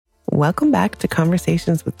Welcome back to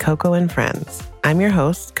Conversations with Coco and Friends. I'm your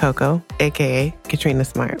host, Coco, aka Katrina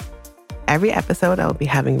Smart. Every episode, I will be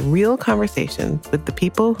having real conversations with the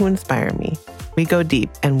people who inspire me. We go deep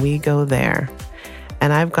and we go there.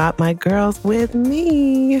 And I've got my girls with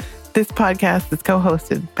me. This podcast is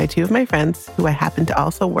co-hosted by two of my friends who I happen to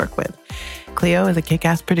also work with. Cleo is a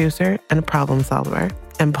kick-ass producer and a problem solver,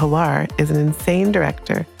 and Pilar is an insane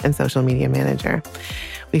director and social media manager.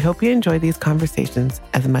 We hope you enjoy these conversations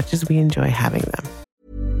as much as we enjoy having them.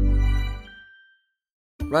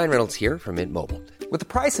 Ryan Reynolds here from Mint Mobile. With the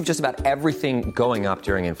price of just about everything going up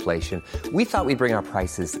during inflation, we thought we'd bring our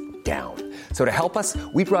prices down. So to help us,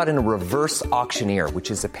 we brought in a reverse auctioneer, which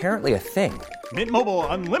is apparently a thing. Mint Mobile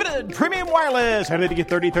Unlimited Premium Wireless. How to get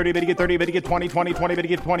 30, 30, bit to get 30, bit to get 20, 20, 20, bit to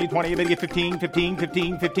get 20, 20, bit to get 15, 15,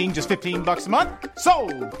 15, 15, just $15 a month?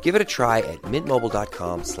 Sold! Give it a try at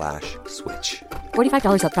mintmobile.com/switch.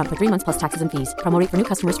 $45 up front for 3 months plus taxes and fees. Promo rate for new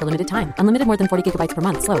customers for limited time. Unlimited more than 40 gigabytes per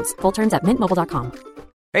month. Slows full terms at mintmobile.com.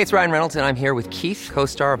 Hey, it's Ryan Reynolds, and I'm here with Keith,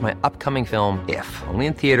 co-star of my upcoming film, If, only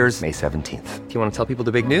in theaters May 17th. Do you want to tell people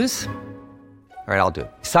the big news? All right, I'll do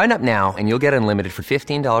it. Sign up now and you'll get unlimited for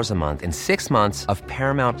 $15 a month and 6 months of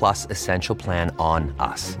Paramount Plus Essential Plan on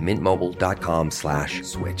us.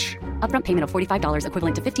 Mintmobile.com/switch. Upfront payment of $45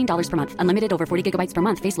 equivalent to $15 per month. Unlimited over 40 gigabytes per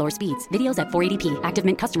month. Face lower speeds. Videos at 480p. Active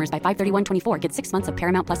Mint customers by 531.24 get 6 months of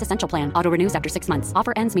Paramount Plus Essential Plan. Auto renews after 6 months.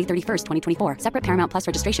 Offer ends May 31st, 2024. Separate Paramount Plus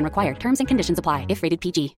registration required. Terms and conditions apply if rated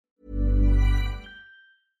PG.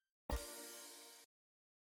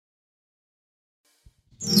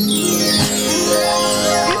 It's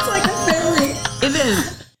like a fairy. It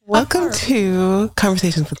is. Welcome to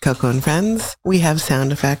Conversations with Coco and Friends. We have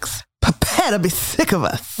sound effects. Prepare to be sick of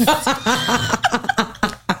us.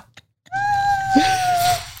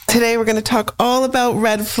 Today we're going to talk all about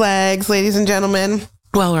red flags, ladies and gentlemen.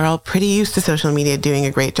 Well, we're all pretty used to social media doing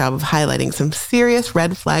a great job of highlighting some serious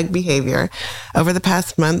red flag behavior. Over the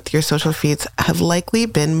past month, your social feeds have likely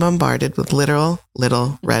been bombarded with literal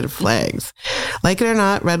little red flags. Like it or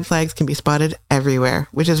not, red flags can be spotted everywhere,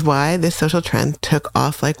 which is why this social trend took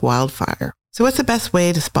off like wildfire. So what's the best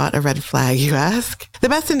way to spot a red flag, you ask? The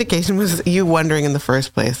best indication was you wondering in the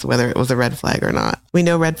first place whether it was a red flag or not. We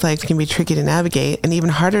know red flags can be tricky to navigate and even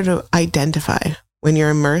harder to identify when you're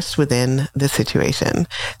immersed within the situation.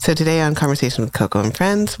 So today on Conversation with Coco and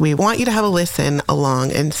Friends, we want you to have a listen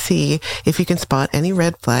along and see if you can spot any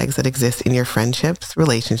red flags that exist in your friendships,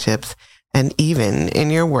 relationships, and even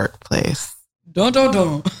in your workplace. Don't.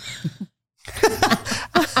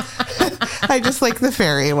 I just like the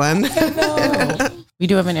fairy one. We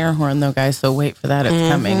do have an air horn though, guys, so wait for that. It's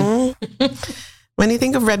coming. When you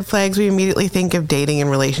think of red flags, we immediately think of dating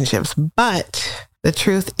and relationships, but the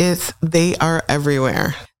truth is they are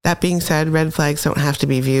everywhere. That being said, red flags don't have to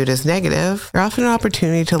be viewed as negative. They're often an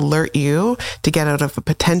opportunity to alert you to get out of a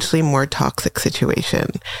potentially more toxic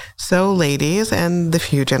situation. So ladies and the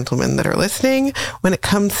few gentlemen that are listening, when it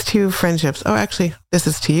comes to friendships, actually, this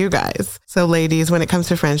is to you guys. So ladies, when it comes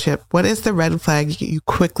to friendship, what is the red flag you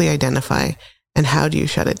quickly identify and how do you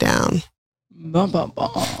shut it down?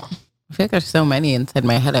 I feel like there's so many inside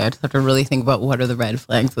my head. I just have to really think about what are the red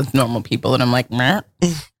flags with normal people. And I'm like, meh.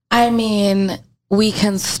 I mean, we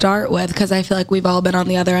can start with, because I feel like we've all been on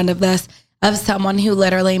the other end of this, of someone who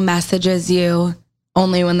literally messages you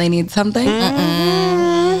only when they need something.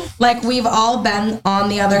 Like we've all been on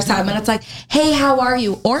the other side when it's like, hey, how are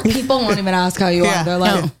you? Or people won't even ask how you are. They're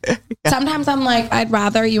like, sometimes I'm like, I'd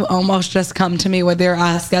rather you almost just come to me with your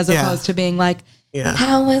ask as opposed to being like,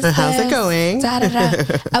 how's it going? Da, da, da.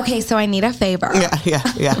 Okay, so I need a favor. Yeah.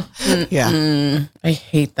 I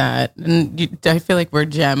hate that. And I feel like we're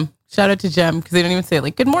Gem. Shout out to Gem because they don't even say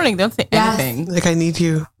like, good morning. They don't say anything. Like, I need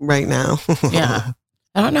you right now. Yeah.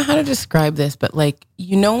 I don't know how to describe this, but like,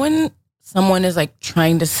 when someone is like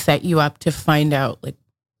trying to set you up to find out like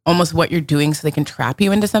almost what you're doing so they can trap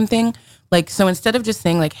you into something. Like, so instead of just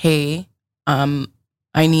saying like, hey,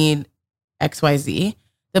 I need XYZ,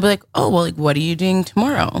 they'll be like, oh, well, like, what are you doing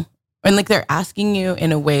tomorrow? And like, they're asking you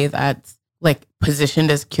in a way that's like positioned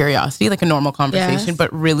as curiosity, like a normal conversation,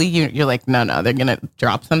 but really you're like, no, they're going to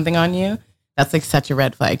drop something on you. That's like such a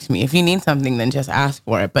red flag to me. If you need something, then just ask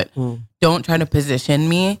for it. But don't try to position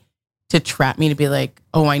me to trap me to be like,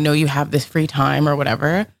 oh, I know you have this free time or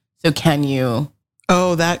whatever. So can you?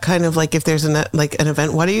 Oh, that kind of like if there's an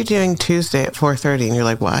event, what are you doing Tuesday at 4:30? And you're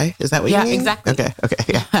like, why? Is that what you mean? Yeah, exactly.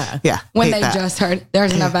 Okay. Yeah. When they just heard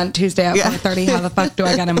there's an event Tuesday at 4:30, how the fuck do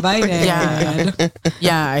I get invited?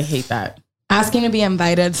 Yeah, I hate that. Asking to be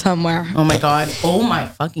invited somewhere. Oh my God. Oh my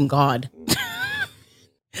fucking God.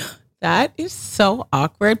 That is so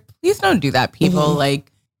awkward. Please don't do that, people.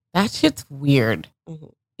 Like, that shit's weird.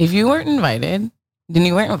 If you weren't invited, then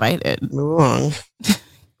you weren't invited. Move along.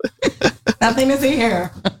 Nothing to see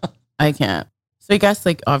here. I can't. So I guess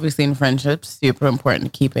like obviously in friendships, super important to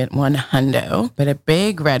keep it 100. But a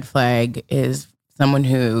big red flag is someone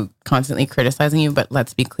who constantly criticizing you, but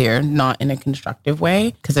let's be clear, not in a constructive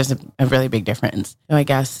way, because there's a really big difference. So I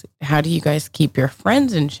guess, how do you guys keep your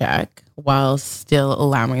friends in check while still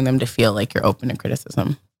allowing them to feel like you're open to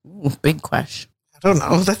criticism? Ooh, big question. I don't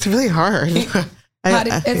know. That's really hard.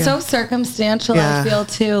 It's so circumstantial. I feel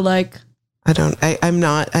too like. I'm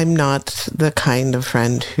not the kind of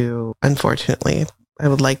friend who, unfortunately, I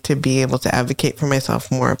would like to be able to advocate for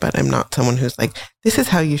myself more, but I'm not someone who's like, this is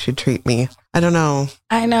how you should treat me. I don't know.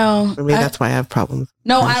 I know. For me, that's why I have problems.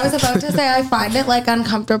 No, I was about to say, I find it like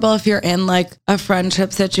uncomfortable if you're in like a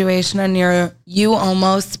friendship situation and you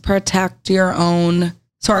almost protect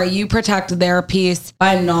you protect their peace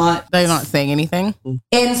by not saying anything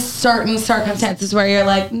in certain circumstances where you're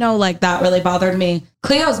like, no, like that really bothered me.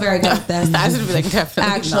 Cleo's very good at this. That's like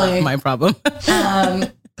definitely actually not my problem.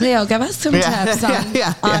 Cleo, give us some tips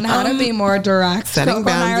on how to be more direct. Setting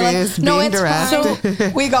boundaries, being direct.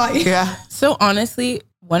 So we got you. Yeah. So honestly,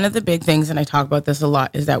 one of the big things, and I talk about this a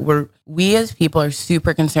lot, is that we as people are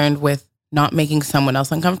super concerned with not making someone else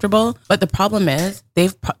uncomfortable. But the problem is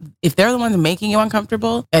if they're the ones making you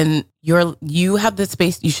uncomfortable and you have the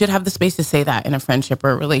space, you should have the space to say that in a friendship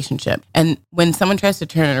or a relationship. And when someone tries to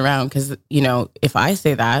turn it around, because, if I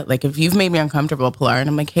say that, like if you've made me uncomfortable, Pilar, and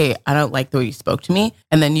I'm like, hey, I don't like the way you spoke to me.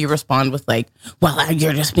 And then you respond with like, well,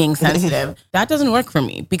 you're just being sensitive. That doesn't work for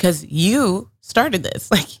me because you started this.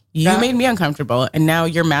 Like you made me uncomfortable and now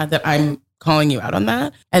you're mad that I'm calling you out on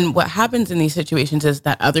that. And what happens in these situations is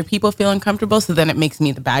that other people feel uncomfortable. So then it makes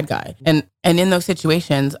me the bad guy. And in those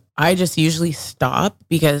situations, I just usually stop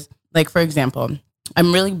because, like, for example,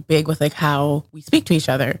 I'm really big with like how we speak to each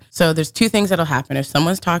other. So there's two things that'll happen. If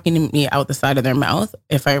someone's talking to me out the side of their mouth,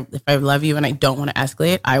 if I love you and I don't want to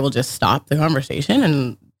escalate, I will just stop the conversation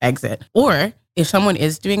and exit. Or if someone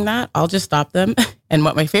is doing that, I'll just stop them. And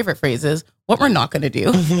what my favorite phrase is, what we're not going to do,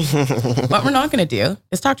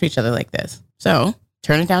 is talk to each other like this. So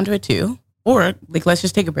turn it down to a 2, or like, let's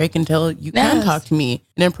just take a break until you can talk to me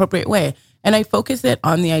in an appropriate way. And I focus it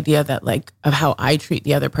on the idea that like of how I treat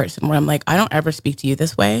the other person, where I'm like, I don't ever speak to you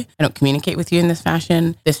this way. I don't communicate with you in this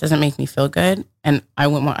fashion. This doesn't make me feel good. And I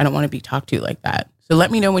don't want to be talked to like that. So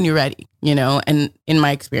let me know when you're ready, and in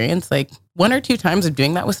my experience, like 1 or 2 times of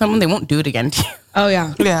doing that with someone, they won't do it again to you. Oh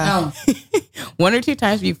yeah. Yeah. No. 1 or 2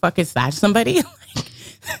 times you fucking slash somebody,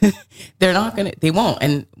 like, they won't.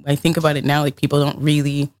 And I think about it now, like people don't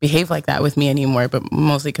really behave like that with me anymore, but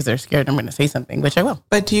mostly because they're scared I'm going to say something, which I will.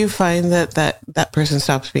 But do you find that person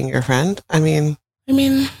stops being your friend? I mean,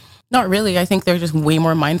 not really. I think they're just way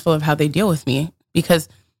more mindful of how they deal with me because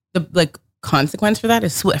the consequence for that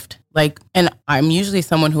is swift. And I'm usually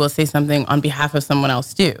someone who will say something on behalf of someone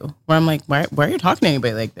else too, where I'm like, why are you talking to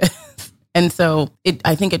anybody like this? And so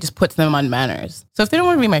I think it just puts them on manners. So if they don't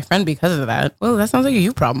want to be my friend because of that, well, that sounds like a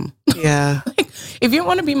you problem. Yeah. If you don't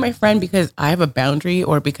want to be my friend because I have a boundary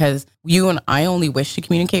or because you and I only wish to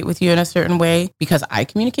communicate with you in a certain way because I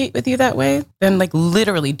communicate with you that way, then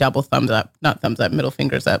literally double thumbs up, not thumbs up, middle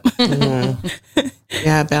fingers up. Mm-hmm.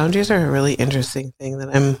 Yeah, boundaries are a really interesting thing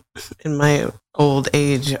that I'm, in my old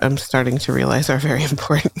age, I'm starting to realize are very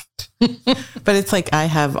important. But it's like I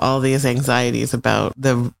have all these anxieties about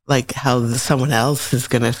how someone else is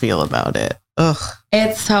going to feel about it. Ugh.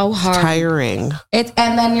 It's so hard. It's tiring.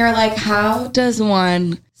 And then you're like, how does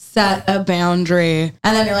one set a boundary?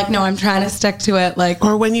 And then you're like, no, I'm trying to stick to it.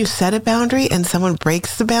 Or when you set a boundary and someone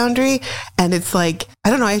breaks the boundary and it's like, I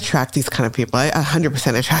don't know, I attract these kind of people. I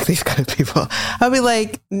 100% attract these kind of people. I'll be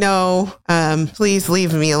like, no, please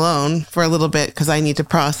leave me alone for a little bit because I need to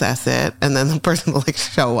process it. And then the person will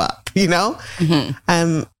show up,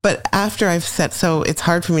 Mm-hmm. But after I've so it's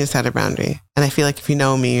hard for me to set a boundary. And I feel like if you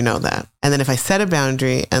know me, you know that. And then if I set a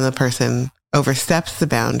boundary and the person oversteps the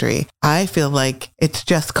boundary, I feel like it's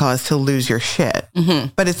just cause to lose your shit.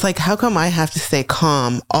 Mm-hmm. But it's like, how come I have to stay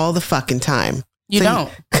calm all the fucking time? You don't.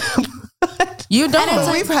 You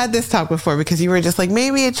don't. We've had this talk before because you were just like,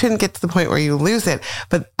 maybe it shouldn't get to the point where you lose it.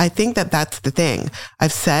 But I think that's the thing.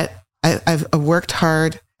 I've worked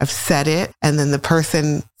hard. I've said it. And then the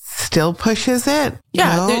person still pushes it.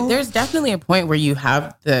 Yeah. There's definitely a point where you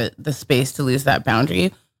have the space to lose that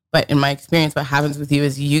boundary. But in my experience, what happens with you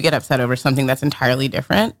is you get upset over something that's entirely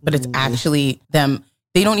different, but it's actually them.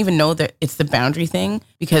 They don't even know that it's the boundary thing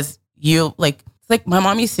because it's like my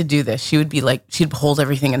mom used to do this. She would be like, she'd hold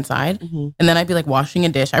everything inside. Mm-hmm. And then I'd be washing a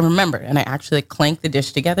dish. I remember. And I actually clanked the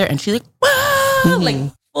dish together and she mm-hmm.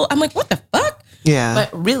 I'm like, what the fuck? Yeah.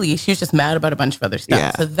 But really, she was just mad about a bunch of other stuff.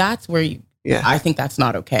 Yeah. So that's where I think that's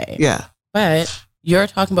not okay. Yeah. But you're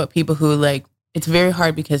talking about people who like, it's very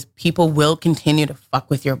hard because people will continue to fuck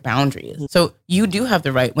with your boundaries. So you do have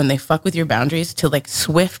the right when they fuck with your boundaries to like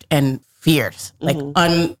swift and fierce, like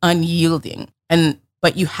unyielding.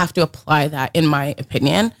 But you have to apply that, in my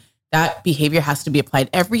opinion. That behavior has to be applied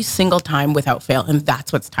every single time without fail. And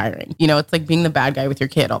that's what's tiring. You know, it's like being the bad guy with your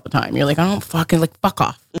kid all the time. You're like, I don't fucking like fuck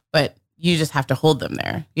off. But you just have to hold them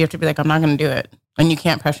there. You have to be like, I'm not going to do it. And you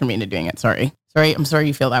can't pressure me into doing it. Sorry. I'm sorry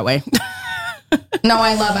you feel that way. No,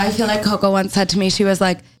 I feel like Coco once said to me, she was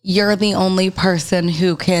like, you're the only person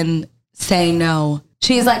who can say no.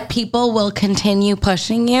 She's like, people will continue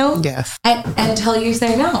pushing you. Yes. Until you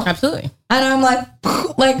say no. Absolutely. And I'm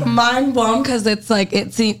like mind blown because it's like,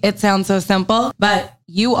 it sounds so simple, but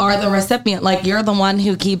you are the recipient. Like you're the one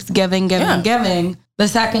who keeps giving. The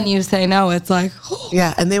second you say no, it's like,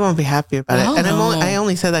 yeah, and they won't be happy about it. And I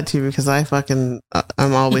only said that to you because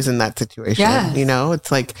I'm always in that situation. Yes. You know,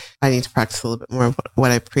 it's like I need to practice a little bit more of what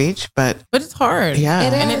I preach, but it's hard. Yeah,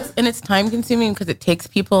 and it's time consuming because it takes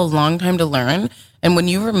people a long time to learn. And when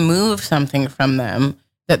you remove something from them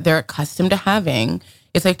that they're accustomed to having,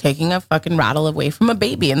 it's like taking a fucking rattle away from a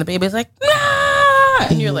baby, and the baby's like, nah!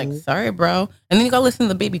 And you're like, sorry, bro. And then you gotta listen to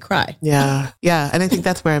the baby cry. Yeah. Yeah. And I think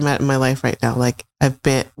that's where I'm at in my life right now. Like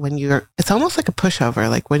it's almost like a pushover.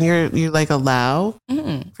 Like when you like allow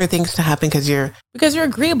for things to happen because you're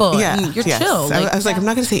agreeable. Yeah. And you're yes. chill. I was like, I'm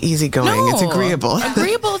not going to say easygoing. No, it's agreeable.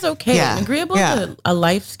 Agreeable is okay. Yeah. Agreeable is a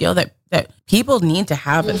life skill that people need to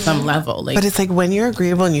have at some level. Like, but it's like when you're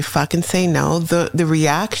agreeable and you fucking say no, the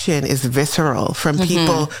reaction is visceral from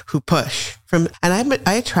people who push. And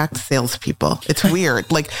I attract salespeople. It's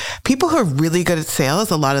weird. Like people who are really good at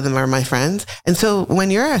sales, a lot of them are my friends. And so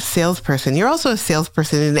when you're a salesperson, you're also a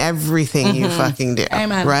salesperson in everything you fucking do.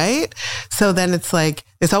 Amen. Right? So then it's like,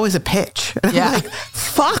 it's always a pitch. And I'm like,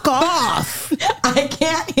 fuck off. I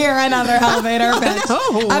can't hear another elevator pitch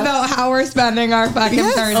about how we're spending our fucking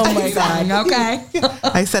Thursday. Oh my God. Okay.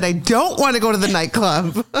 I said, I don't want to go to the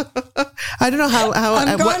nightclub. I don't know how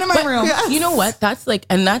I'm going to my room. You know what? That's like,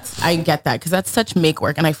 I get that because that's such make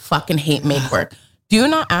work and I fucking hate make work. Do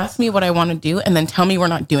not ask me what I want to do and then tell me we're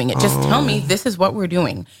not doing it. Just tell me this is what we're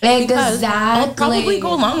doing. Exactly. I'll probably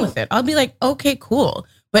go along with it. I'll be like, okay, cool.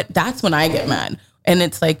 But that's when I get mad. And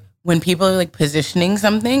it's like when people are like positioning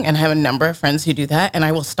something, and I have a number of friends who do that, and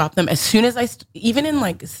I will stop them as soon as even in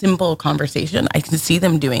like simple conversation, I can see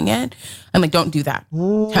them doing it. I'm like, don't do that.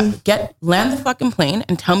 Land the fucking plane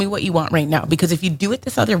and tell me what you want right now. Because if you do it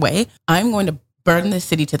this other way, I'm going to burn this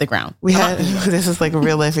city to the ground. This is like a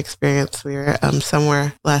real life experience. We were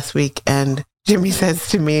somewhere last week and Jimmy says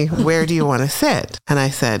to me, where do you want to sit? And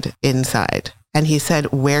I said, inside. And he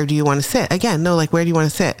said, where do you want to sit? Again, no, like, where do you want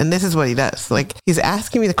to sit? And this is what he does. Like, he's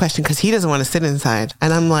asking me the question because he doesn't want to sit inside.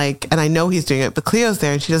 And I'm like, and I know he's doing it, but Cleo's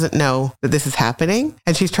there and she doesn't know that this is happening.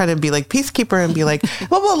 And she's trying to be like peacekeeper and be like,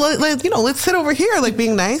 let's sit over here, like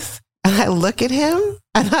being nice. And I look at him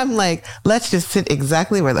and I'm like, let's just sit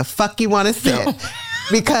exactly where the fuck you want to sit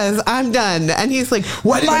because I'm done. And he's like,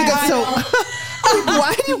 why do you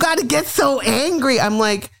got to get so angry? I'm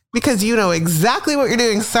like, because you know exactly what you're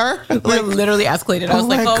doing, sir. Like literally escalated. I was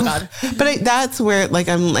like, oh God. But that's where like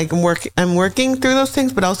I'm working through those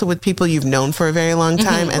things, but also with people you've known for a very long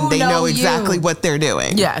time and they know exactly what they're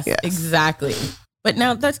doing. Yes, exactly. But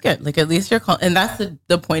now that's good. Like at least you're calling, and that's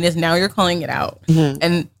the point is now you're calling it out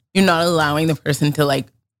and you're not allowing the person to like,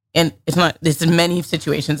 and there's many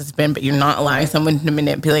situations it's been, but you're not allowing someone to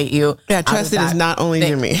manipulate you. Yeah, trust it is not only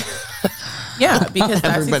Jimmy. Yeah, because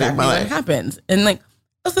that's exactly what happens. And like,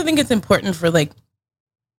 I also think it's important for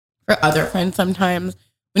other friends sometimes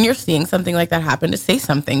when you're seeing something like that happen to say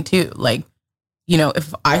something too. Like, you know,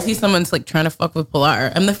 if I see someone's like trying to fuck with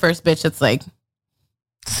Pilar, I'm the first bitch that's like,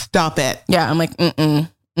 stop it. Yeah, I'm like,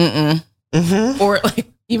 Or like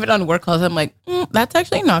even on work calls, I'm like, that's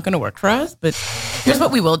actually not going to work for us, but here's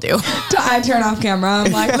what we will do. I turn off camera.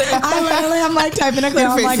 I'm like, I'm like typing a clear.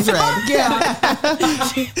 I'm like, fuck yeah.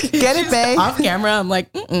 Get it, babe. Off camera, I'm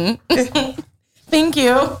like, Thank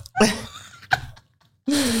you.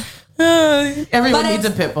 Everyone needs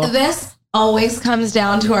a pit bull. This always comes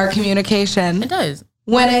down to our communication. It does.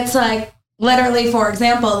 When it's like, literally, for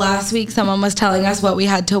example, last week, someone was telling us what we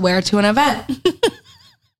had to wear to an event.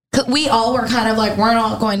 We all were kind of like, we're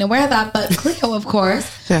not going to wear that. But Cleo, of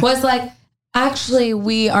course, was like, actually,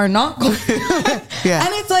 we are not going to. And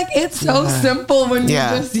it's like, it's so simple when you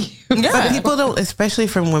just use But people don't, especially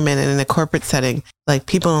from women in a corporate setting, like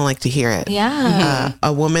people don't like to hear it. Yeah.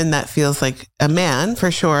 A woman that feels like a man,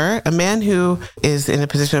 for sure. A man who is in a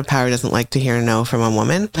position of power doesn't like to hear no from a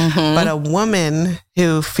woman. But a woman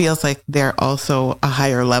who feels like they're also a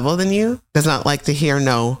higher level than you does not like to hear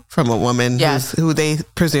no from a woman who they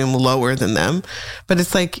presume lower than them. But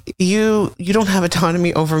it's like, you don't have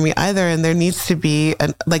autonomy over me either. And there needs to be,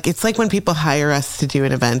 it's like when people hire us to do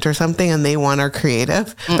an event or something and they want our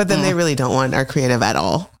creative, but then they really don't want our creative at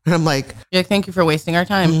all. And I'm like, thank you for wasting our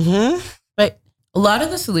time. But a lot of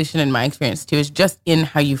the solution in my experience too is just in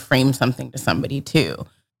how you frame something to somebody too,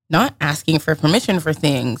 not asking for permission for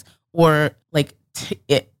things or like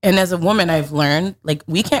and as a woman, I've learned like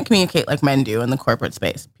we can't communicate like men do in the corporate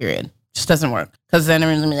space, period. Just doesn't work. Because then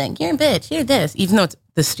everyone's gonna be like, you're a bitch, you're this, even though it's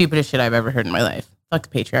the stupidest shit I've ever heard in my life. Fuck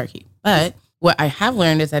patriarchy. But what I have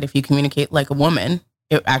learned is that if you communicate like a woman,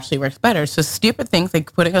 it actually works better. So stupid things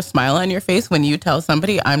like putting a smile on your face when you tell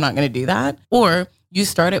somebody I'm not going to do that. Or you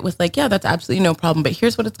start it with like, yeah, that's absolutely no problem, but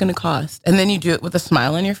here's what it's going to cost. And then you do it with a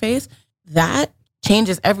smile on your face. That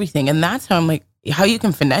changes everything. And that's how I'm like, how you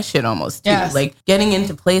can finesse shit almost too. Yes. Like getting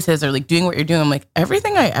into places or like doing what you're doing. I'm like,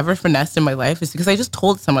 everything I ever finessed in my life is because I just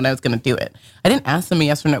told someone I was going to do it. I didn't ask them a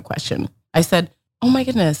yes or no question. I said, oh my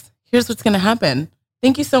goodness, here's what's going to happen.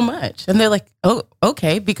 Thank you so much. And they're like, oh,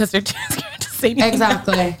 okay. Because they're just going to say anything.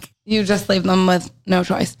 Exactly. Back. You just leave them with no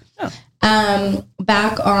choice. Oh.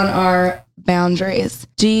 Back on our boundaries.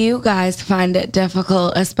 Do you guys find it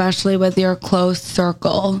difficult, especially with your close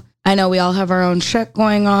circle? I know we all have our own shit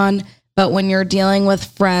going on, but when you're dealing with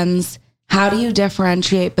friends, how do you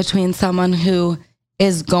differentiate between someone who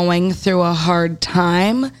is going through a hard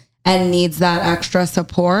time and needs that extra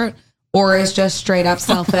support or is just straight up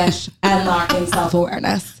selfish and lacking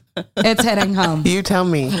self-awareness? It's hitting home. You tell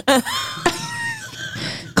me.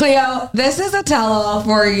 Cleo, this is a tell-all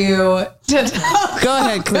for you to tell. Go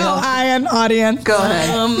ahead, Cleo. Iron audience. Go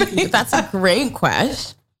ahead. That's a great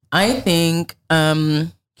question. I think, I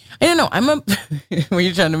don't know. Were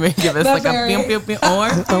you trying to give us like a pew, pew, pew, or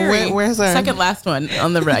where's our second last one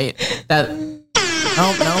on the right? That no,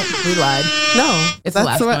 we lied. No, it's the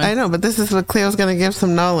last one. I know, but this is what Cleo's going to give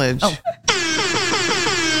some knowledge. Oh.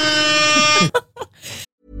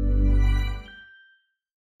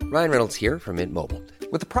 Ryan Reynolds here from Mint Mobile.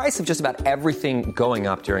 With the price of just about everything going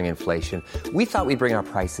up during inflation, we thought we'd bring our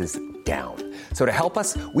prices down. So to help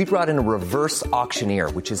us, we brought in a reverse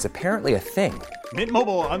auctioneer, which is apparently a thing. Mint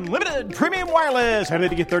Mobile Unlimited Premium Wireless. How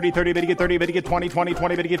to get 30, 30, bit to get 30, bit to get 20, 20,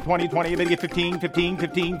 20, bit to get 20, 20, bit to get 15, 15,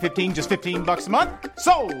 15, 15, just $15 a month?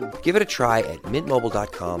 Sold! Give it a try at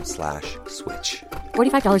mintmobile.com/switch.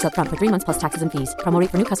 $45 up front for 3 months plus taxes and fees. Promo rate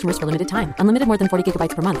for new customers for limited time. Unlimited more than 40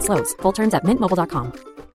 gigabytes per month. Slows full terms at mintmobile.com.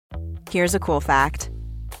 Here's a cool fact.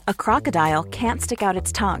 A crocodile can't stick out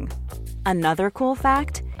its tongue. Another cool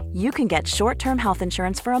fact, you can get short-term health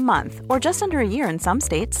insurance for a month or just under a year in some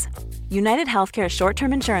states. United Healthcare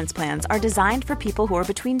short-term insurance plans are designed for people who are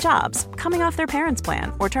between jobs, coming off their parents'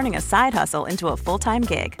 plan, or turning a side hustle into a full-time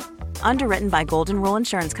gig. Underwritten by Golden Rule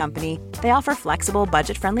Insurance Company, they offer flexible,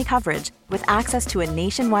 budget-friendly coverage with access to a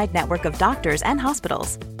nationwide network of doctors and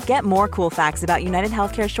hospitals. Get more cool facts about United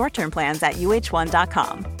Healthcare short-term plans at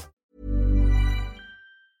uh1.com.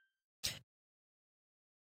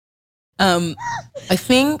 I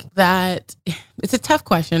think that it's a tough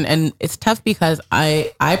question, and it's tough because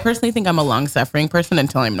I personally think I'm a long-suffering person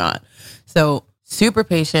until I'm not. So super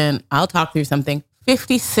patient. I'll talk through something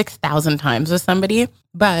 56,000 times with somebody,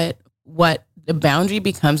 but what the boundary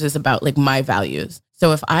becomes is about like my values.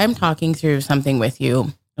 So if I'm talking through something with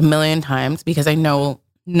you a million times, because I know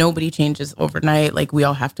nobody changes overnight, like we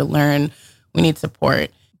all have to learn, we need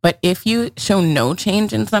support. But if you show no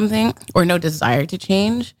change in something or no desire to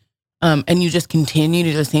change, and you just continue to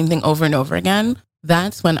do the same thing over and over again,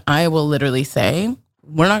 that's when I will literally say,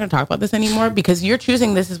 we're not going to talk about this anymore because you're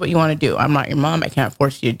choosing this is what you want to do. I'm not your mom. I can't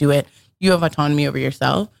force you to do it. You have autonomy over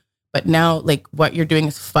yourself. But now, like, what you're doing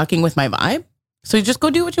is fucking with my vibe. So you just go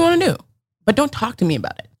do what you want to do. But don't talk to me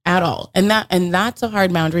about it at all. And that's a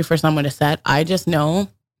hard boundary for someone to set. I just know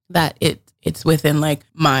that it's within, like,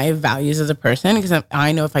 my values as a person because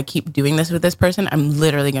I know if I keep doing this with this person, I'm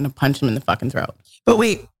literally going to punch them in the fucking throat. But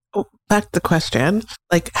wait. Back to the question,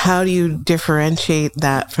 like, how do you differentiate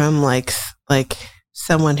that from like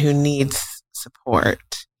someone who needs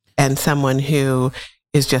support and someone who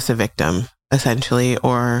is just a victim, essentially,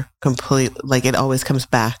 or complete, like it always comes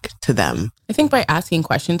back to them? I think by asking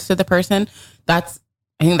questions to the person, I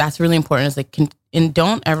think that's really important. Is like, and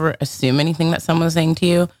don't ever assume anything that someone's saying to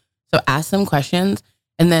you. So ask them questions.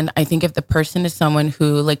 And then I think if the person is someone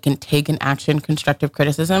who like can take an action, constructive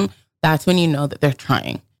criticism, that's when you know that they're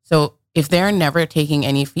trying. So if they're never taking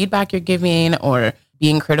any feedback you're giving or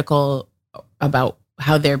being critical about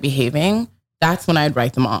how they're behaving, that's when I'd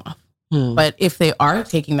write them off. But if they are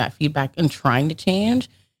taking that feedback and trying to change,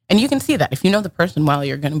 and you can see that if you know the person well,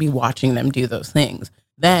 you're going to be watching them do those things,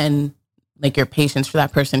 then like your patience for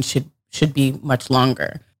that person should be much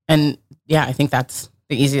longer. And yeah, I think that's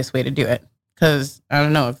the easiest way to do it. Because I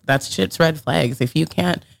don't know if that's shit's red flags. If you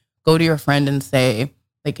can't go to your friend and say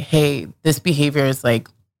like, hey, this behavior is like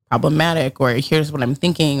problematic, or here's what I'm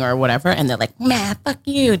thinking or whatever. And they're like, man, fuck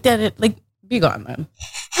you, did it. Like, be gone then.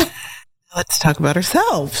 Let's talk about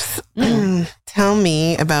ourselves. Tell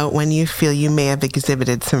me about when you feel you may have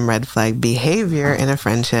exhibited some red flag behavior in a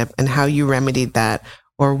friendship and how you remedied that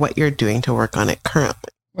or what you're doing to work on it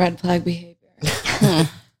currently. Red flag behavior.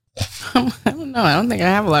 I don't know. I don't think I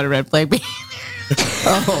have a lot of red flag behavior.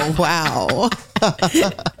 Oh, wow.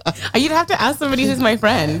 You'd have to ask somebody who's my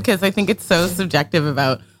friend, because I think it's so subjective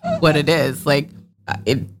about what it is. Like,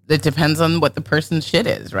 it depends on what the person's shit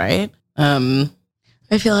is, right?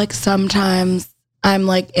 I feel like sometimes I'm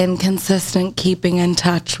like inconsistent keeping in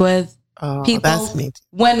touch with people. That's me too.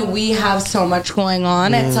 When we have so much going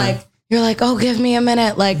on, it's like, you're like, oh, give me a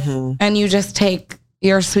minute. Like, and you just take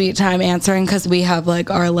your sweet time answering because we have like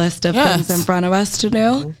our list of things in front of us to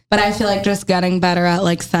do. But I feel like just getting better at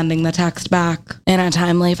like sending the text back in a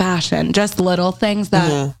timely fashion. Just little things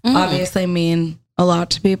that obviously mean a lot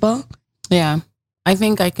to people. Yeah. I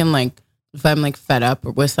think I can like, if I'm like fed up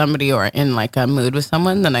with somebody or in like a mood with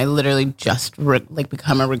someone, then I literally just like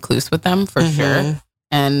become a recluse with them for sure.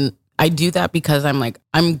 And I do that because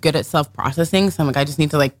I'm good at self-processing. So I'm like, I just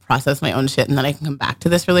need to like process my own shit and then I can come back to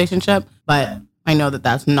this relationship. But I know that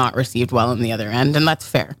that's not received well on the other end. And that's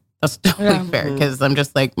fair. That's totally fair. Because I'm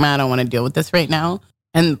just like, man, I don't want to deal with this right now.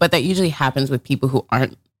 But that usually happens with people who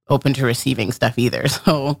aren't open to receiving stuff either.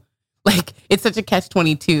 So like, it's such a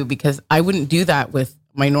catch-22 because I wouldn't do that with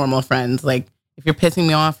my normal friends. Like, if you're pissing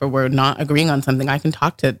me off or we're not agreeing on something, I can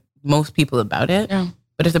talk to most people about it. Yeah.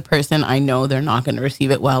 But as a person, I know they're not going to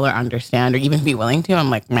receive it well or understand or even be willing to. I'm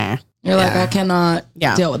like, meh. You're like, I cannot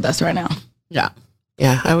deal with this right now. Yeah.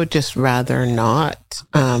 Yeah, I would just rather not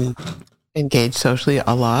engage socially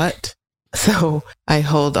a lot. So I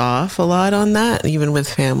hold off a lot on that, even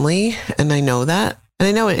with family. And I know that. And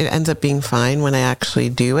I know it ends up being fine when I actually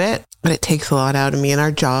do it. But it takes a lot out of me. And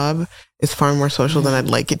our job is far more social than I'd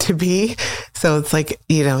like it to be. So it's like,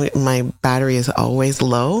 my battery is always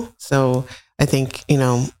low. So I think,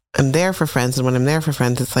 I'm there for friends. And when I'm there for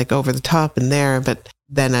friends, it's like over the top and there. But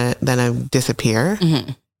then I disappear.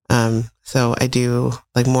 So I do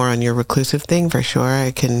like more on your reclusive thing for sure.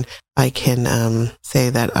 I can say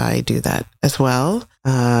that I do that as well.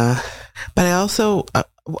 But I also,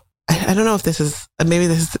 I don't know if this is, maybe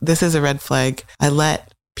this is a red flag. I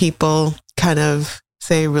let people kind of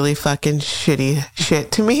say really fucking shitty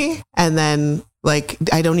shit to me. And then like,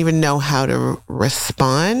 I don't even know how to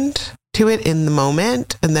respond to it in the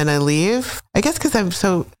moment. And then I leave, I guess, because I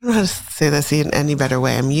don't know how to say this in any better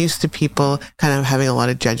way. I'm used to people kind of having a lot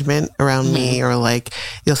of judgment around me, or like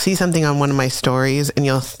you'll see something on one of my stories and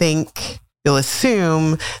you'll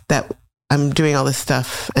assume that I'm doing all this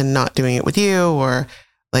stuff and not doing it with you, or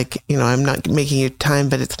like, I'm not making you time,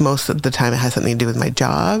 but it's most of the time it has something to do with my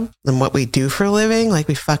job and what we do for a living. Like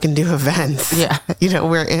we fucking do events. Yeah.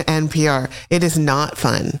 We're in NPR. It is not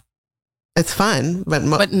fun. It's fun,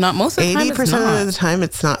 but not most of the time. 80% of the time,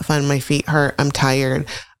 it's not fun. My feet hurt. I'm tired.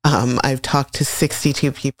 I've talked to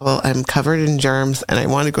 62 people. I'm covered in germs and I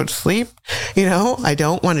want to go to sleep. I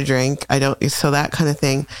don't want to drink. So that kind of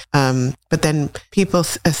thing. But then people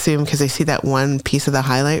assume because they see that one piece of the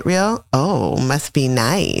highlight reel, oh, must be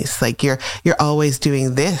nice. Like you're always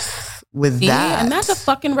doing this with that. And that's a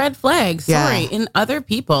fucking red flag. Sorry. In other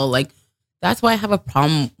people, like that's why I have a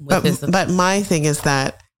problem with this. But my thing is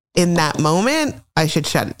that in that moment, I should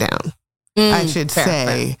shut it down. I should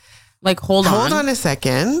say, like, hold on a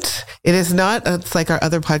second. It is not, it's like our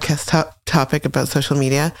other podcast topic about social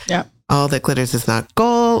media. Yeah. All that glitters is not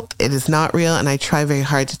gold. It is not real. And I try very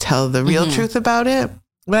hard to tell the real truth about it.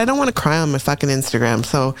 But I don't want to cry on my fucking Instagram.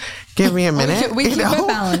 So give me a minute. we keep it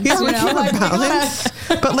balanced. Yeah, we keep it balanced.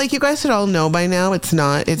 But like you guys should all know by now, it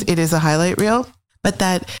is a highlight reel. But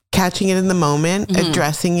that catching it in the moment,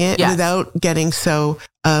 addressing it without getting so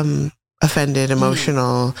offended,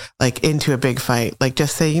 emotional, like into a big fight. Like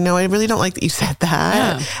just say, I really don't like that you said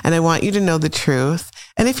that. Yeah. And I want you to know the truth.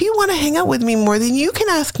 And if you want to hang out with me more, then you can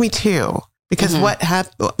ask me too. Because what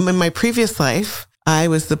happened in my previous life,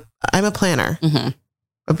 I'm a planner.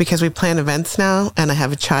 But because we plan events now and I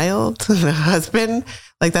have a child and a husband,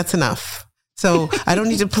 like that's enough. So I don't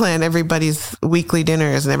need to plan everybody's weekly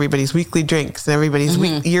dinners and everybody's weekly drinks and everybody's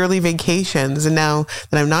yearly vacations. And now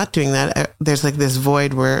that I'm not doing that, there's like this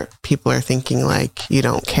void where people are thinking like, you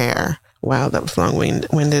don't care. Wow, that was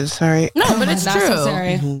long-winded. Sorry. No, but it's true.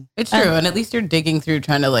 Necessary. It's true. And at least you're digging through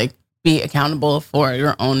trying to like be accountable for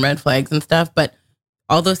your own red flags and stuff. But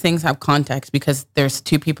all those things have context because there's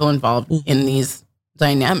two people involved in these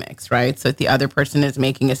dynamics, right? So if the other person is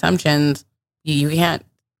making assumptions, you can't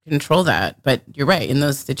control that. But you're right. In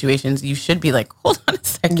those situations, you should be like, hold on a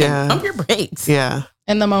second, pump your brakes. Yeah.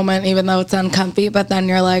 In the moment, even though it's uncomfy, but then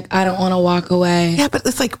you're like, I don't want to walk away. Yeah, but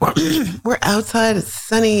it's like, we're outside, it's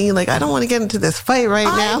sunny. Like, I don't want to get into this fight right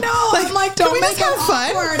now. I know. I'm like, don't make it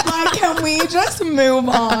awkward. Like, can we just move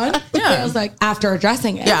on? Yeah. I was like, after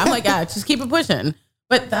addressing it. Yeah, I'm like, just keep it pushing.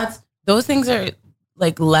 But those things are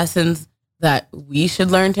like lessons that we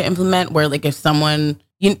should learn to implement where like if someone,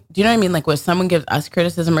 do you know what I mean? Like when someone gives us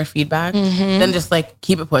criticism or feedback, then just like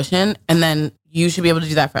keep it pushing. And then you should be able to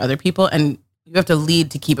do that for other people. And you have to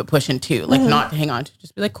lead to keep it pushing too. Like not to hang on to,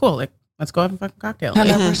 just be like, cool, like let's go have a fucking cocktail.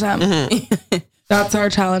 100%. That's our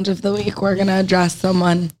challenge of the week. We're going to address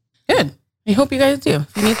someone. Good. I hope you guys do.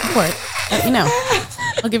 If you need support, let me know.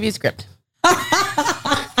 I'll give you a script.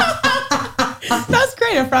 That's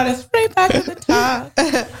great. I brought us right back to the top.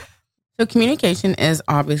 So communication is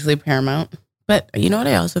obviously paramount, but you know what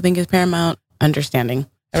I also think is paramount? Understanding.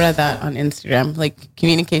 I read that on Instagram. Like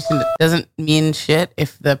communication doesn't mean shit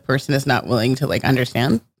if the person is not willing to like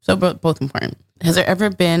understand. So both important. Has there ever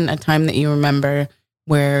been a time that you remember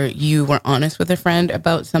where you were honest with a friend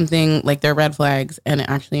about something like their red flags and it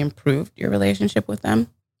actually improved your relationship with them?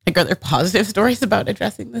 Like are there positive stories about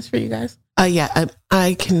addressing this for you guys? Yeah,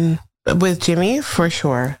 I can, with Jimmy, for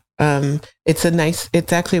sure.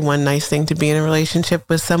 It's actually one nice thing to be in a relationship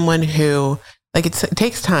with someone who, like, it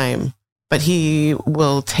takes time, but he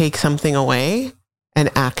will take something away and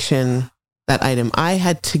action that item. I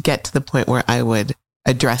had to get to the point where I would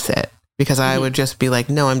address it because I would just be like,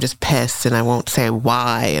 no, I'm just pissed and I won't say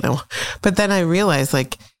why. But then I realized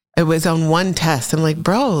like it was on one test. I'm like,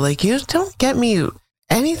 bro, like you don't get me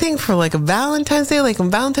anything for like a Valentine's Day. Like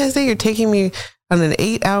on Valentine's Day, you're taking me on an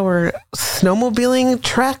 8-hour snowmobiling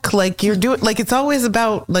trek. Like you're doing, like it's always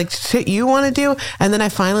about like shit you want to do. And then I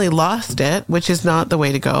finally lost it, which is not the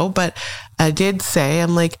way to go. But I did say,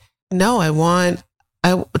 I'm like, no,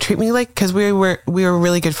 I treat me like, cause we were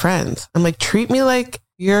really good friends. I'm like, treat me like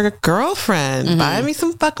your girlfriend. Buy me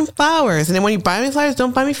some fucking flowers. And then when you buy me flowers,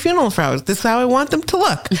 don't buy me funeral flowers. This is how I want them to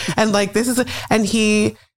look. And like, and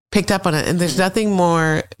he picked up on it. And there's nothing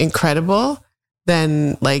more incredible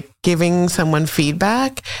than like giving someone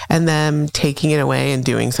feedback and then taking it away and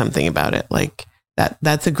doing something about it. Like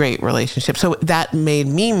that's a great relationship. So that made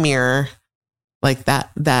me mirror like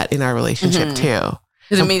that in our relationship too.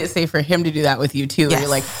 Because it made it safe for him to do that with you too. Yes. You're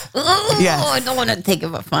like, I don't want to take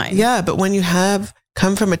him a fine. Yeah, but when you have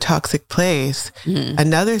come from a toxic place,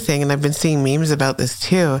 another thing, and I've been seeing memes about this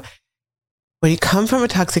too, when you come from a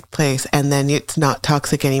toxic place and then it's not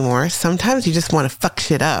toxic anymore, sometimes you just want to fuck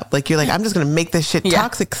shit up. Like you're like, I'm just going to make this shit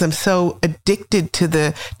toxic because I'm so addicted to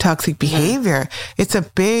the toxic behavior. It's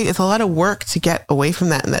a lot of work to get away from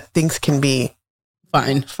that and that things can be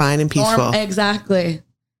fine and peaceful. Exactly.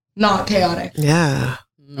 Not chaotic. Yeah.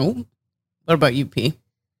 Nope. What about you, P?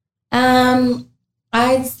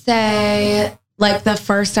 I'd say like the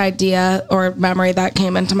first idea or memory that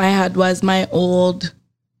came into my head was my old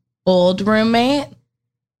roommate.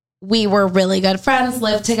 We were really good friends,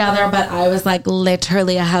 lived together, but I was like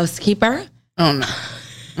literally a housekeeper. Oh no.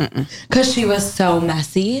 Because she was so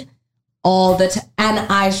messy all the time. And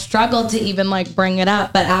I struggled to even like bring it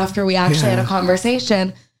up. But after we actually had a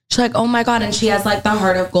conversation, she's like, oh my God. And she has like the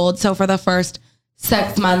heart of gold. So for the first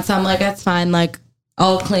 6 months, I'm like, it's fine. Like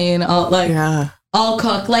I'll clean, I'll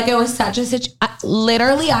cook. Like it was such a situation.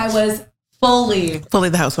 Literally, I was fully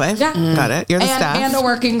the housewife. Yeah. Got it. You're the staff. And a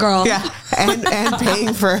working girl. Yeah. And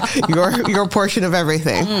paying for your portion of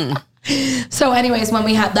everything. So anyways, when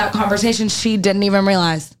we had that conversation, she didn't even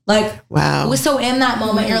realize. Like, wow. So in that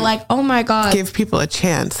moment, you're like, oh my God. Give people a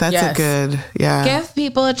chance. That's a good, Give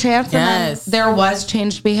people a chance. And then there was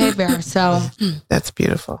changed behavior. So that's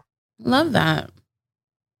beautiful. Love that.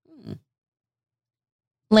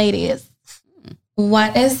 Ladies,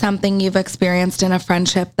 what is something you've experienced in a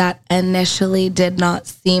friendship that initially did not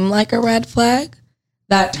seem like a red flag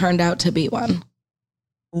that turned out to be one?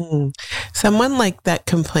 Someone like that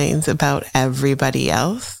complains about everybody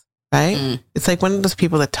else, right? It's like one of those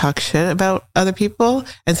people that talk shit about other people.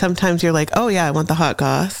 And sometimes you're like, oh yeah, I want the hot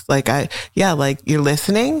goss. Like like you're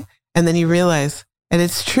listening. And then you realize And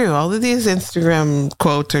it's true. All of these Instagram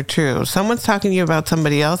quotes are true. Someone's talking to you about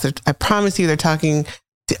somebody else. I promise you they're talking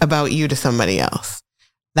about you to somebody else.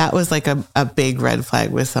 That was like a big red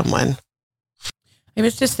flag with someone. I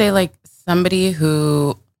would just say like somebody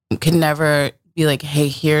who could never be like, hey,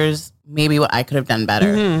 here's maybe what I could have done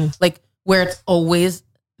better. Mm-hmm. Like where it's always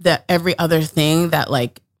that every other thing that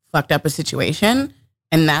like fucked up a situation.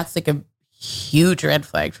 And that's like a huge red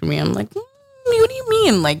flag for me. I'm like, what do you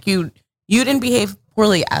mean? Like you didn't behave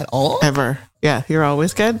poorly at all? Ever. Yeah, you're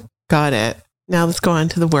always good. Got it. Now let's go on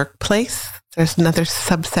to the workplace. There's another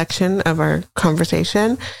subsection of our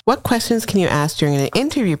conversation. What questions can you ask during an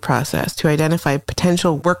interview process to identify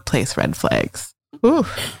potential workplace red flags? Ooh.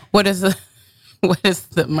 What is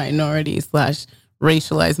the minority /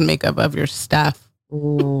 racialized makeup of your staff?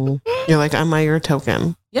 You're like, am I your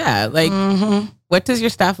token? Yeah, like what does your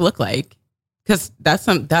staff look like? Because that's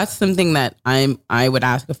something that I would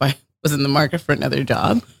ask if I was in the market for another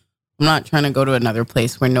job. I'm not trying to go to another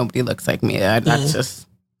place where nobody looks like me. That's just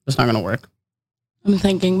not going to work. I'm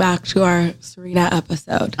thinking back to our Serena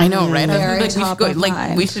episode. I know, right?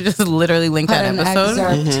 We should just literally link that episode.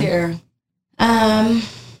 Excerpt here.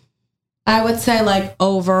 I would say like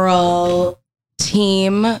overall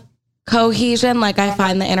team cohesion. Like I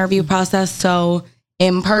find the interview process so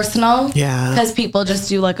impersonal. Yeah. Because people just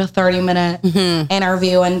do like a 30-minute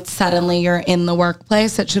interview and suddenly you're in the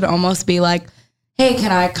workplace. It should almost be like, hey,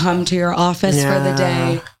 can I come to your office for the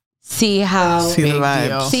day? See the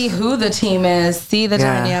vibes. See who the team is. See the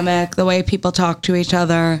dynamic, the way people talk to each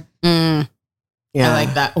other. Yeah. I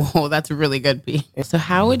like that. Oh, that's a really good piece. So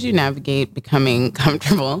how would you navigate becoming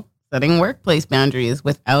comfortable setting workplace boundaries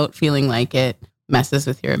without feeling like it messes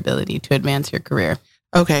with your ability to advance your career?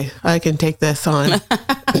 Okay, I can take this on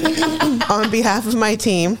on behalf of my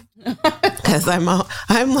team, because I'm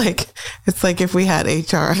like, it's like if we had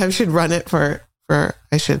HR, I should run it for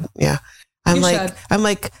I should, yeah. I'm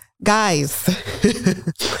like, guys,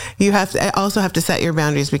 I also have to set your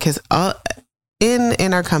boundaries, because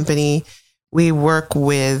in our company, we work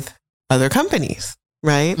with other companies,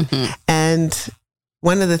 right? Mm-hmm. And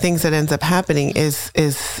one of the things that ends up happening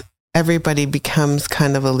is everybody becomes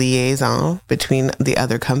kind of a liaison between the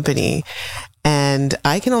other company. And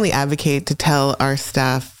I can only advocate to tell our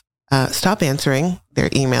staff, stop answering their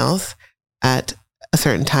emails at a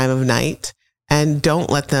certain time of night. And don't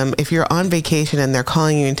let them, if you're on vacation and they're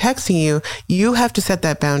calling you and texting you, you have to set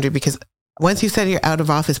that boundary, because once you said you're out of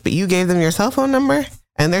office, but you gave them your cell phone number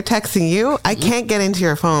and they're texting you, I can't get into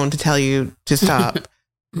your phone to tell you to stop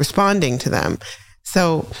responding to them.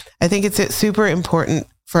 So I think it's super important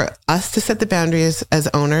for us to set the boundaries as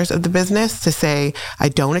owners of the business, to say, I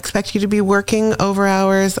don't expect you to be working over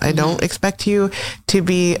hours. I don't expect you to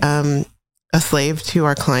be a slave to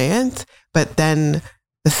our clients. But then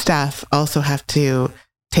the staff also have to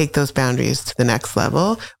take those boundaries to the next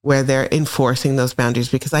level, where they're enforcing those boundaries,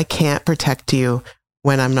 because I can't protect you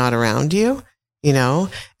when I'm not around you, you know?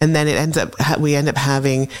 And then we end up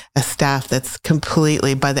having a staff that's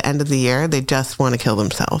completely, by the end of the year, they just want to kill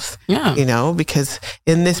themselves. Yeah. You know, because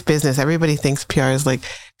in this business, everybody thinks PR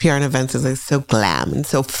and events is like so glam and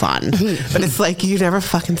so fun, but it's like, you never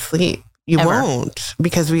fucking sleep. You won't,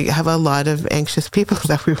 because we have a lot of anxious people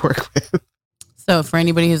that we work with. So for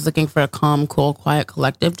anybody who's looking for a calm, cool, quiet,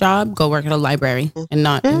 collective job, go work at a library and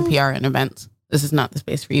not in PR and events. This is not the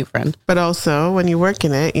space for you, friend. But also, when you work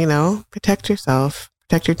in it, you know, protect yourself,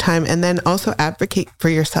 protect your time, and then also advocate for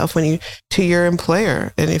yourself to your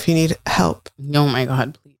employer, and if you need help. Oh my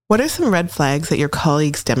God, please. What are some red flags that your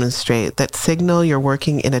colleagues demonstrate that signal you're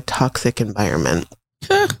working in a toxic environment?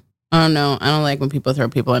 I don't know. I don't like when people throw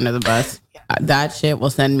people under the bus. That shit will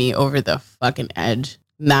send me over the fucking edge.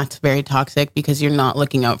 That's very toxic, because you're not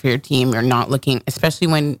looking out for your team. You're not looking, especially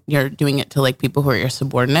when you're doing it to like people who are your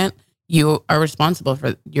subordinate. You are responsible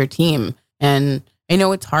for your team. And I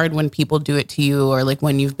know it's hard when people do it to you, or like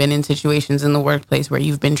when you've been in situations in the workplace where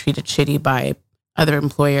you've been treated shitty by other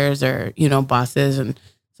employers or, you know, bosses. And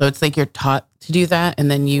so it's like you're taught to do that,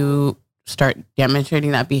 and then you start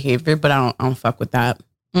demonstrating that behavior. But I don't fuck with that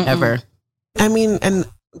ever. I mean, and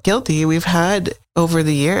guilty. We've had over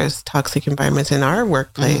the years toxic environments in our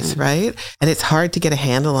workplace, right? And it's hard to get a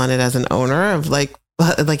handle on it as an owner of like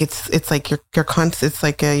it's like you're constant. It's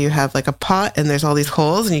like you have like a pot and there's all these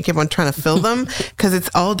holes and you keep on trying to fill them, because it's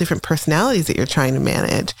all different personalities that you're trying to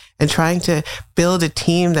manage, and trying to build a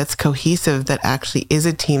team that's cohesive, that actually is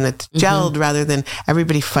a team that's gelled, rather than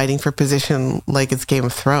everybody fighting for position like it's Game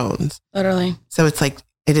of Thrones. Literally. So it's like,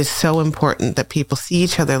 it is so important that people see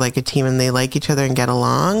each other like a team and they like each other and get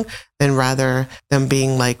along, than rather than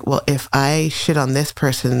being like, well, if I shit on this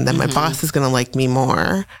person, then my boss is going to like me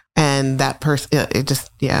more. and that person, it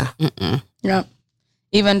just, yeah. Yep.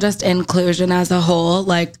 Even just inclusion as a whole,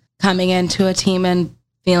 like coming into a team and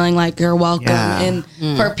feeling like you're welcome. Yeah. And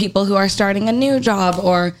for people who are starting a new job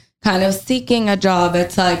or kind of seeking a job,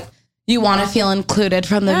 it's like you want to feel included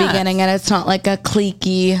from the beginning, and it's not like a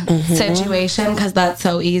cliquey situation, because that's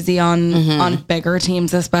so easy on bigger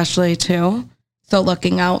teams, especially too. So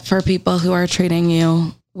looking out for people who are treating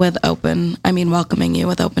you welcoming you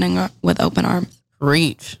with open arms.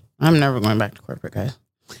 Reach. I'm never going back to corporate, guys.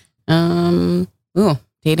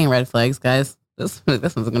 Dating red flags, guys. This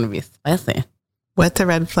one's going to be spicy. What's a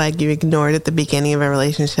red flag you ignored at the beginning of a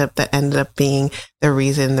relationship that ended up being the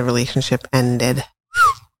reason the relationship ended?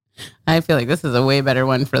 I feel like this is a way better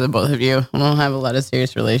one for the both of you. I don't have a lot of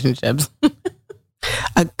serious relationships.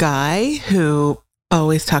 A guy who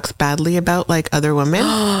always talks badly about like other women,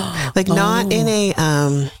 like not in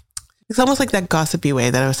a, it's almost like that gossipy way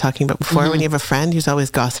that I was talking about before. When you have a friend who's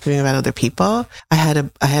always gossiping about other people. I had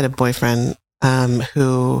a boyfriend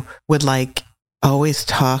who would like always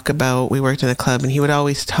talk about, we worked in a club, and he would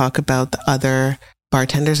always talk about the other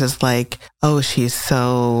bartenders as like, oh, she's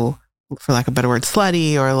so, for lack of a better word,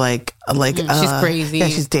 slutty, or like she's crazy. Yeah,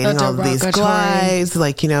 she's dating all of these guys,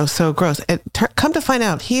 like, so gross. Come to find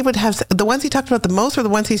out, he would have the ones he talked about the most were the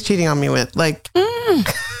ones he's cheating on me with, like.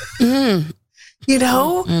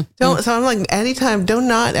 Don't. So I'm like, anytime, do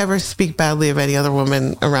not ever speak badly of any other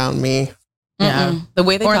woman around me. Yeah, the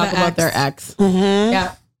way they talk about their ex.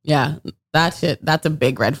 Yeah, that shit. That's a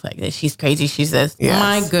big red flag. She's crazy. She's this. Yes.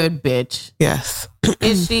 My good bitch. Yes.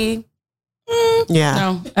 Is she? Yeah.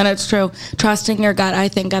 No, and it's true. Trusting your gut, I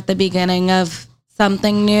think, at the beginning of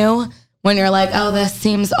something new, when you're like, oh, this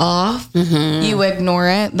seems off, you ignore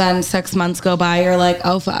it. Then 6 months go by, you're like,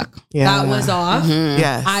 oh, fuck, that was off.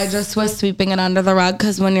 Yes. I just was sweeping it under the rug,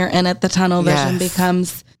 because when you're in it, the tunnel vision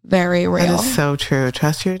becomes very real. That is so true.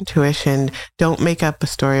 Trust your intuition. Don't make up a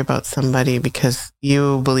story about somebody because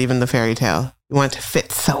you believe in the fairy tale. You want to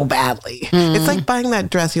fit so badly. It's like buying that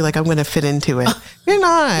dress. You're like, I'm going to fit into it. You're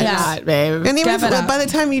not. Yeah, babe. And even by the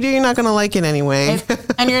time you do, you're not going to like it anyway.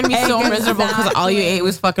 And you're going to be so miserable because all you ate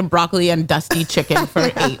was fucking broccoli and dusty chicken for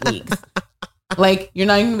 8 weeks. Like, you're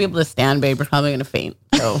not even going to be able to stand, babe. You're probably going to faint.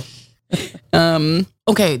 So,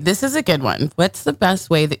 okay, this is a good one. What's the best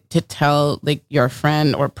way to tell like your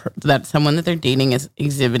friend or that someone that they're dating is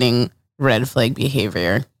exhibiting red flag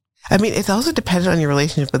behavior? I mean, it's also dependent on your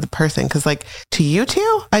relationship with the person. Because, like, to you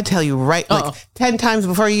two, I tell you like 10 times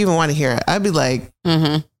before you even want to hear it. I'd be like,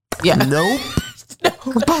 yeah, nope. Just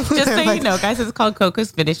so you know, guys, it's called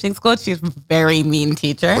Coco's Finishing School. She's a very mean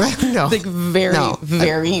teacher. No, like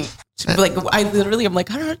very. Like, I literally am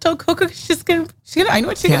like, I don't know, tell Coco. She's gonna. I know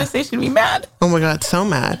what she's gonna say. She's gonna be mad. Oh my god, so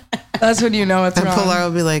mad. That's when you know it's wrong. And wrong. Pilar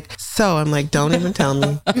will be like, so I'm like, don't even tell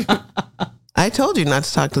me. I told you not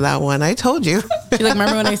to talk to that one. I told you. She's like,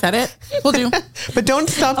 remember when I said it? Told you. But don't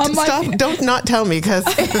stop. Don't not tell me, because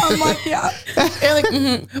I'm like, yeah. You're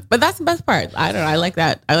like, But that's the best part. I don't know. I like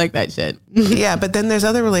that. I like that shit. Yeah, but then there's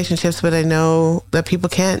other relationships, but I know that people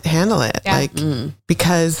can't handle it. Yeah. Like,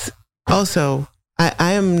 because also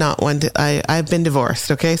I am not one to, I've been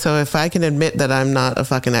divorced. Okay. So if I can admit that I'm not a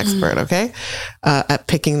fucking expert, okay, at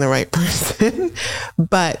picking the right person,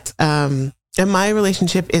 but, and my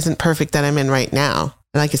relationship isn't perfect that I'm in right now.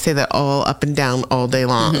 And I can say that all up and down all day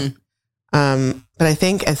long. But I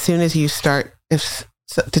think as soon as you start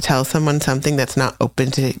to tell someone something that's not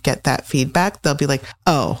open to get that feedback, they'll be like,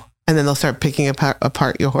 oh, and then they'll start picking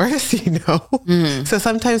apart yours, So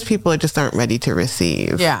sometimes people just aren't ready to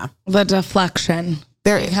receive. Yeah. The deflection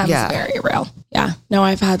becomes very real. Yeah. No,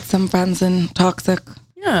 I've had some friends in toxic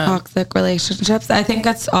relationships. I think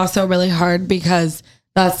it's also really hard because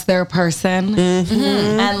that's their person.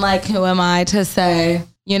 And like, who am I to say,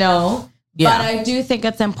 But I do think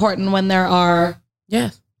it's important when there are,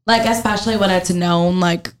 like, especially when it's known,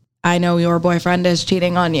 like, I know your boyfriend is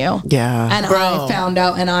cheating on you. Yeah. And I found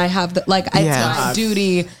out, and I have it's my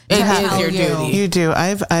duty to tell you. Duty. You do.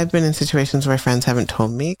 I've been in situations where friends haven't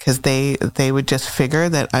told me because they would just figure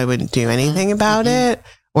that I wouldn't do anything about it,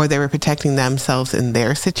 or they were protecting themselves in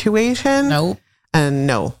their situation. Nope. And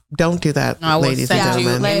no, don't do that, ladies and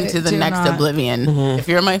gentlemen. You into the next oblivion. If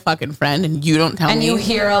you're my fucking friend and you don't tell me, and you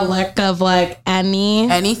hear a lick of like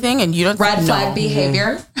anything, and you don't red flag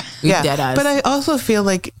behavior. Yeah, but I also feel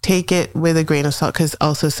like take it with a grain of salt, because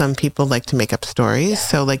also some people like to make up stories.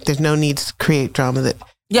 So like, there's no need to create drama that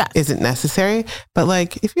isn't necessary. But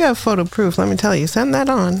like, if you have photo proof, let me tell you, send that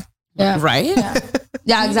on. Yeah. Right?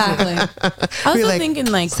 Yeah, exactly. I was thinking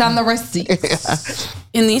like, send the receipts.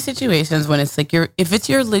 In these situations when it's like if it's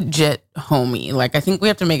your legit homie, like I think we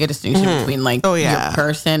have to make a distinction between like your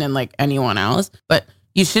person and like anyone else. But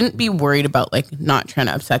you shouldn't be worried about like not trying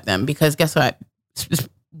to upset them, because guess what?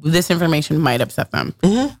 This information might upset them,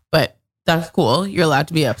 but that's cool. You're allowed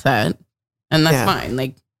to be upset, and that's fine.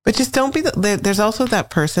 Like, but just don't be. There's also that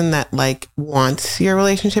person that like wants your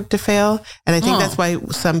relationship to fail, and I think that's why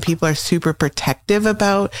some people are super protective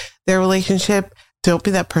about their relationship. Don't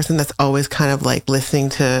be that person that's always kind of like listening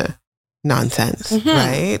to nonsense,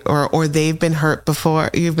 right? Or they've been hurt before.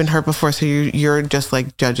 You've been hurt before, so you're just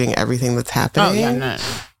like judging everything that's happening. Oh yeah, no.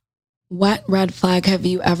 What red flag have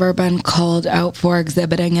you ever been called out for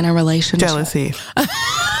exhibiting in a relationship? Jealousy.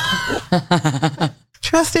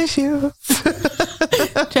 Trust issues.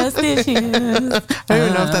 Trust issues. I don't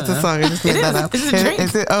even know if that's a song. I just made that up. It's a drink.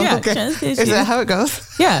 Is it? Oh, yeah, okay. trust issues. Is that how it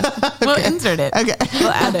goes? Yeah. We'll insert it. Okay. We'll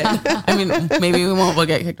add it. I mean, maybe we won't. We'll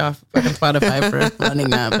get kicked off fucking Spotify for running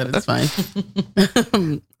that, but it's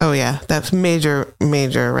fine. Oh yeah, that's major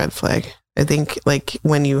red flag. I think like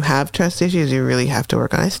when you have trust issues, you really have to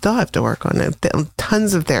work on it. I still have to work on it.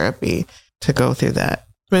 Tons of therapy to go through that.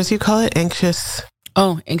 What do you call it? Anxious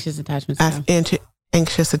attachment style.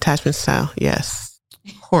 Anxious attachment style. Yes.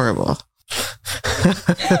 Horrible.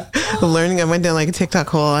 Learning, I went down like a TikTok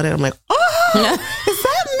hole on it. I'm like, oh, is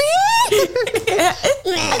that me? Yeah,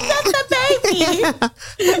 that's the baby.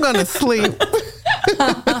 Yeah, I'm going to sleep.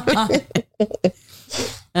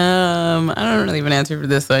 I don't really have an answer for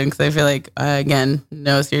this one because I feel like, again,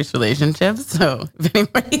 no serious relationships. So if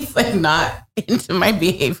anybody's like not into my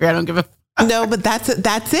behavior, I don't give a fuck. No, but that's it.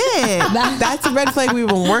 That's a red flag we've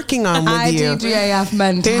been working on with you. IDGAF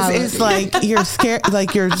mentality. It's like you're scared,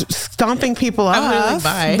 like you're stomping people off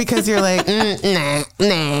because you're like, nah,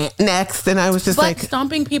 next. And I was just like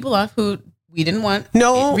stomping people off who we didn't want.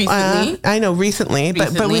 No, recently. I know recently,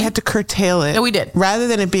 but we had to curtail it. No, we did. Rather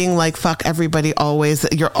than it being like, fuck everybody always,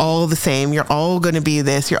 you're all the same, you're all going to be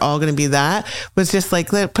this, you're all going to be that, was just like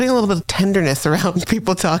putting a little bit of tenderness around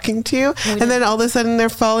people talking to you. And then all of a sudden they're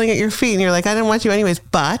falling at your feet and you're like, I didn't want you anyways,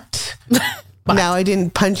 but now I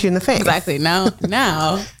didn't punch you in the face. Exactly.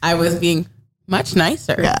 Now I was being much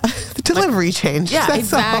nicer. Yeah. The delivery changed. Yeah,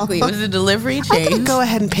 exactly. All. It was a delivery change. I'm going to go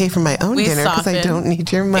ahead and pay for my own dinner because I don't need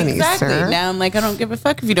your money, sir. Now I'm like, I don't give a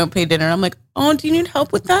fuck if you don't pay dinner. I'm like, oh, do you need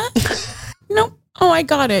help with that? No. Oh, I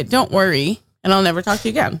got it. Don't worry. And I'll never talk to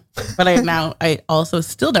you again. But I also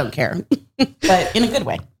still don't care. But in a good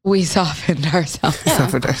way. We softened ourselves. Yeah.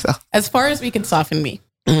 As far as we can soften me.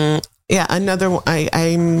 Yeah. Another one.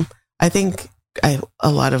 I think a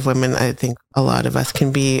lot of women, I think a lot of us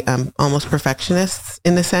can be almost perfectionists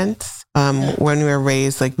in a sense. When we were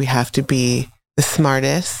raised, like we have to be the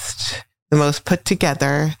smartest, the most put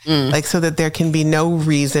together, like so that there can be no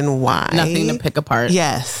reason why. Nothing to pick apart.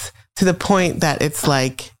 Yes. To the point that it's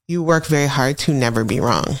like you work very hard to never be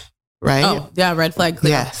wrong. Right? Oh, yeah. Red flag.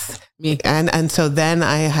 Cleo. Yes. Me. And so then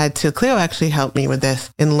I had to, Cleo actually helped me with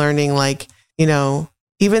this in learning, like, you know,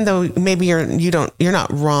 even though maybe you're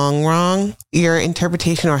not wrong, your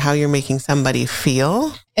interpretation or how you're making somebody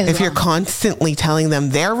feel, if you're constantly telling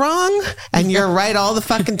them they're wrong and you're right all the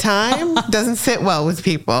fucking time, doesn't sit well with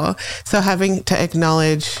people. So having to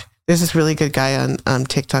acknowledge, there's this really good guy on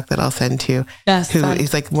TikTok that I'll send to you. Yes,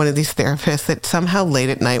 he's like one of these therapists that somehow late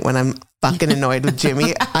at night when I'm fucking annoyed with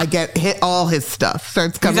Jimmy, I get hit all his stuff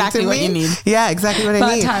starts coming exactly to me. What you need. Yeah, exactly what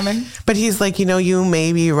I need. Timing. But he's like, you know, you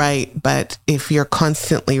may be right, but if you're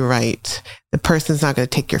constantly right, the person's not going to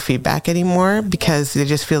take your feedback anymore because they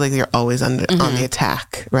just feel like you're always on the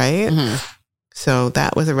attack, right? Mm-hmm. So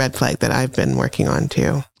that was a red flag that I've been working on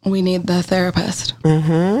too. We need the therapist.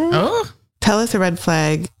 Mm-hmm. Oh. Tell us a red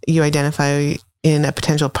flag you identify in a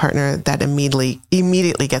potential partner that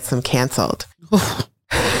immediately gets them canceled.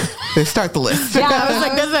 They start the list. Yeah, I was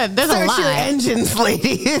like, there's a lot. Search your engines,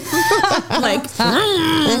 lady. Like,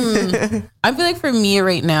 I feel like for me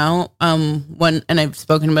right now, and I've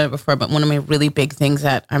spoken about it before, but one of my really big things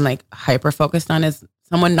that I'm like hyper focused on is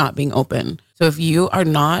someone not being open. So if you are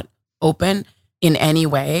not open in any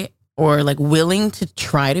way or like willing to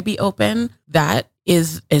try to be open, that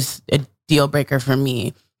is a deal breaker for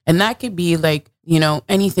me. And that could be like, you know,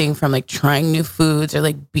 anything from like trying new foods or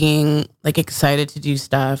like being like excited to do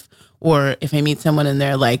stuff. Or if I meet someone and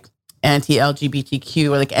they're like anti-LGBTQ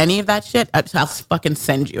or like any of that shit, I'll fucking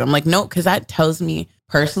send you. I'm like, no, because that tells me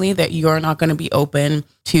personally that you're not going to be open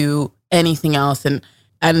to anything else. And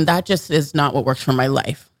that just is not what works for my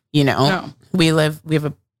life. You know, no. we live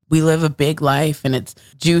a big life and it's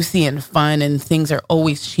juicy and fun and things are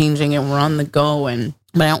always changing and we're on the go.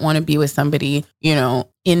 But I don't want to be with somebody, you know,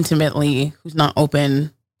 intimately who's not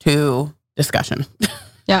open to discussion.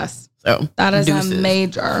 Yes. So that is a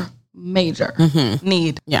major need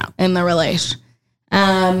in the relation.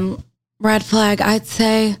 Red flag, I'd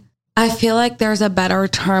say I feel like there's a better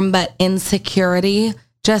term, but insecurity,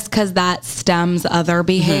 just because that stems other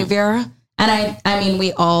behavior. And I mean,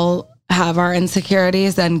 we all have our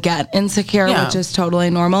insecurities and get insecure, which is totally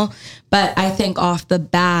normal. But I think off the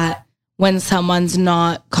bat, when someone's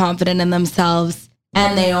not confident in themselves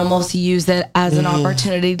and they almost use it as an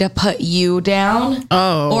opportunity to put you down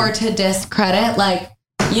or to discredit, like,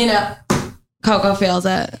 you know, Coco feels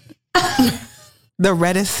it. The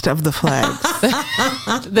reddest of the flags.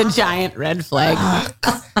 The giant red flag.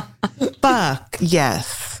 Fuck.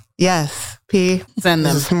 Yes. Yes. P. Send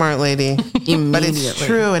them. Is a smart lady. But it's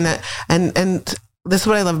true. And this is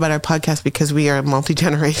what I love about our podcast, because we are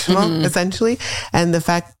multi-generational, essentially. And the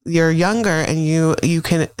fact you're younger and you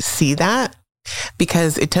can see that,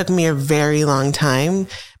 because it took me a very long time,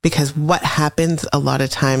 because what happens a lot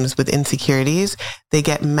of times with insecurities, they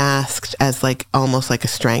get masked as like almost like a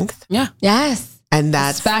strength. Yeah. Yes. And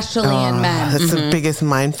that's especially in men. That's the biggest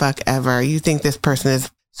mind fuck ever. You think this person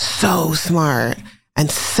is so smart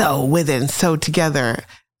and so with it and so together.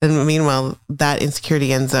 And meanwhile, that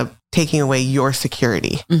insecurity ends up taking away your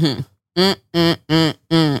security.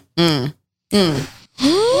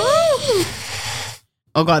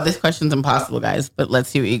 Oh God, this question's impossible, guys, but let's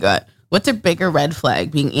see what you got. What's a bigger red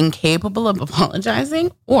flag, being incapable of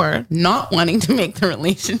apologizing or not wanting to make the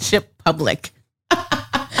relationship public?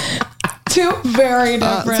 Two very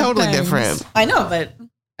different totally things. different. I know, but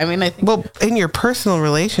I mean, I think... Well, in your personal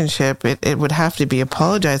relationship, it would have to be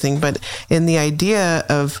apologizing. But in the idea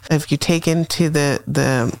of, if you take into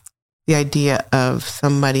the idea of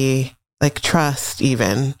somebody like trust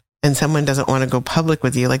even, and someone doesn't want to go public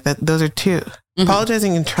with you, like that, those are two.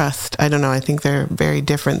 Apologizing and trust, I don't know. I think they're very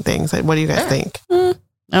different things. What do you guys think?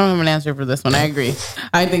 I don't have an answer for this one. I agree.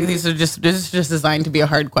 I think this is just designed to be a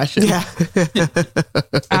hard question. Yeah.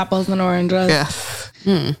 Apples and oranges.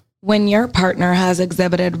 Yeah. When your partner has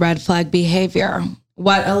exhibited red flag behavior,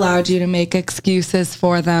 what allowed you to make excuses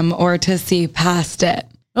for them or to see past it?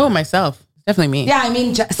 Oh, myself. Definitely me. Yeah, I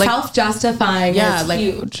mean, self-justifying is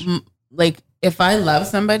huge. Like, if I love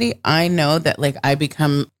somebody, I know that, like, I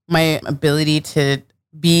become, my ability to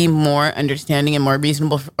be more understanding and more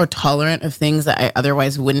reasonable or tolerant of things that I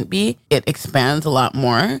otherwise wouldn't be, it expands a lot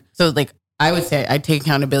more. So, like, I would say I take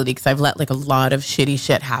accountability, because I've let, like, a lot of shitty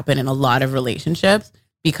shit happen in a lot of relationships,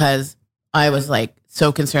 because I was, like,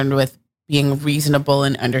 so concerned with being reasonable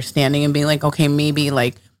and understanding and being like, okay, maybe,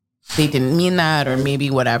 like, they didn't mean that, or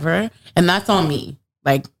maybe whatever. And that's all me.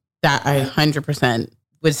 Like, that I 100%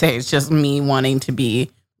 would say it's just me wanting to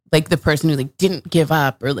be like the person who, like, didn't give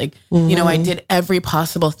up, or, like, you know, I did every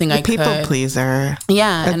possible thing I could. People pleaser.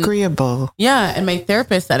 Yeah. Agreeable. And my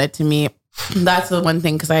therapist said it to me. That's the one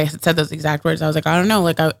thing, because I said those exact words. I was like, I don't know,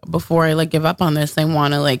 like, before I, like, give up on this, I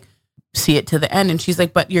want to, like, see it to the end. And she's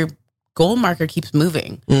like, but your goal marker keeps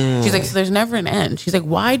moving. She's like, so there's never an end. She's like,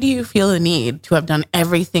 why do you feel the need to have done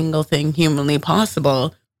every single thing humanly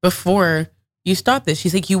possible before you stop this?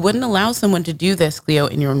 She's like, you wouldn't allow someone to do this, Cleo,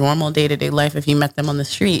 in your normal day-to-day life if you met them on the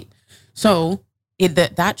street. So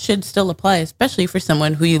that should still apply, especially for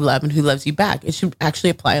someone who you love and who loves you back. It should actually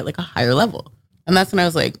apply at, like, a higher level. And that's when I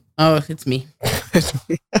was like, oh, it's me.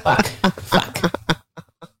 Fuck.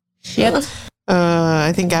 Shit.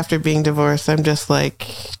 I think after being divorced, I'm just like,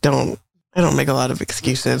 I don't make a lot of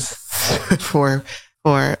excuses for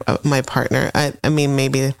my partner. I mean,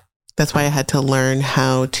 maybe that's why I had to learn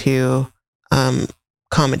how to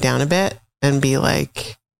calm it down a bit and be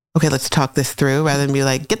like, okay, let's talk this through, rather than be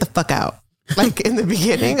like, get the fuck out. Like, in the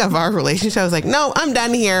beginning of our relationship, I was like, no, I'm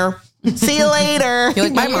done here. See you later. You're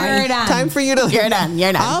like, You're done. Time for you to... You're done.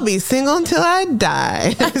 I'll be single until I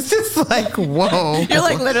die. It's just like, whoa. You're,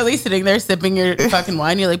 like, literally sitting there sipping your fucking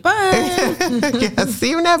wine. You're like, bye. Yeah, see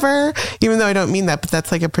you never. Even though I don't mean that, but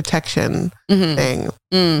that's like a protection thing.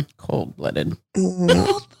 Cold-blooded.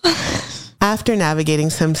 After navigating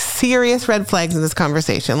some serious red flags in this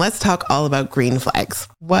conversation, let's talk all about green flags.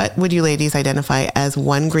 What would you ladies identify as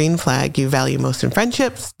one green flag you value most in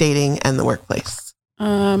friendships, dating, and the workplace?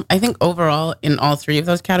 I think overall in all three of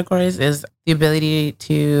those categories is the ability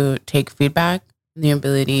to take feedback and the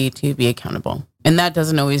ability to be accountable. And that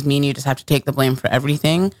doesn't always mean you just have to take the blame for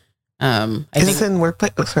everything. I think this in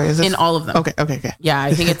workplace? Oh, sorry, is this in all of them? Okay. Yeah,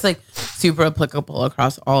 I think it's, like, super applicable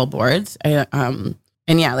across all boards.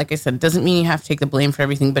 And yeah, like I said, it doesn't mean you have to take the blame for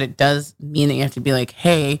everything, but it does mean that you have to be like,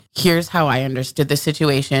 hey, here's how I understood the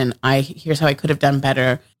situation. Here's how I could have done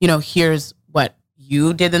better. You know, here's what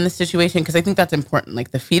you did in the situation. Because I think that's important.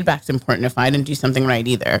 Like, the feedback's important if I didn't do something right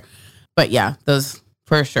either. But yeah, those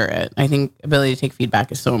for sure. I think ability to take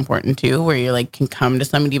feedback is so important too, where you're like, can come to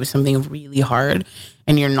somebody with something really hard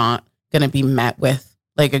and you're not going to be met with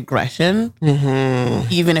like aggression,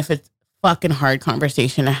 even if it's fucking hard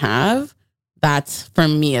conversation to have. That's, for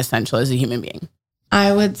me, essential as a human being.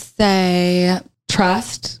 I would say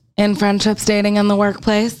trust in friendships, dating, and the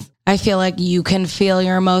workplace. I feel like you can feel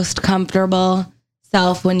your most comfortable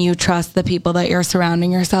self when you trust the people that you're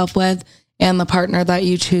surrounding yourself with and the partner that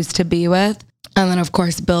you choose to be with. And then, of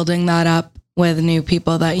course, building that up with new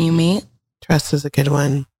people that you meet. Trust is a good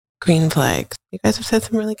one. Green flags. You guys have said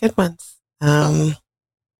some really good ones.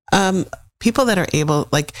 People that are able,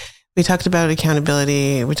 like we talked about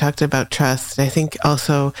accountability, we talked about trust. I think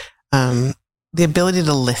also the ability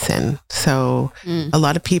to listen. So a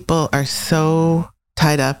lot of people are so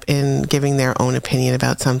tied up in giving their own opinion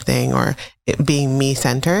about something or it being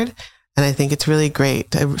me-centered. And I think it's really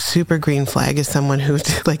great. A super green flag is someone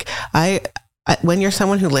who's like, when you're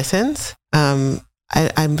someone who listens,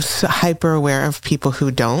 I'm so hyper aware of people who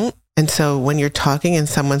don't. And so when you're talking and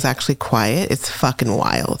someone's actually quiet, it's fucking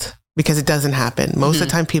wild because it doesn't happen. Most of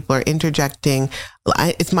the time people are interjecting.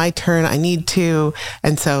 It's my turn. I need to.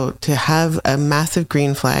 And so to have a massive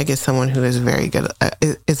green flag is someone who is very good,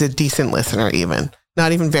 is a decent listener even.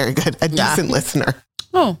 Not even very good, a decent listener.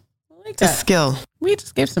 Oh, I like that. It's a skill. We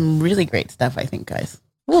just gave some really great stuff, I think, guys.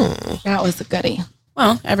 That was a goodie.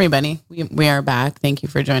 Well, everybody, we are back. Thank you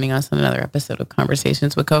for joining us on another episode of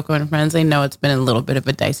Conversations with Coco and Friends. I know it's been a little bit of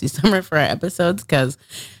a dicey summer for our episodes because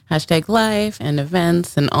 #life and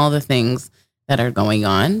events and all the things that are going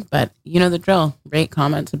on. But you know the drill. Rate,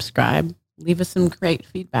 comment, subscribe. Leave us some great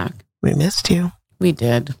feedback. We missed you. We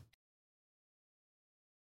did.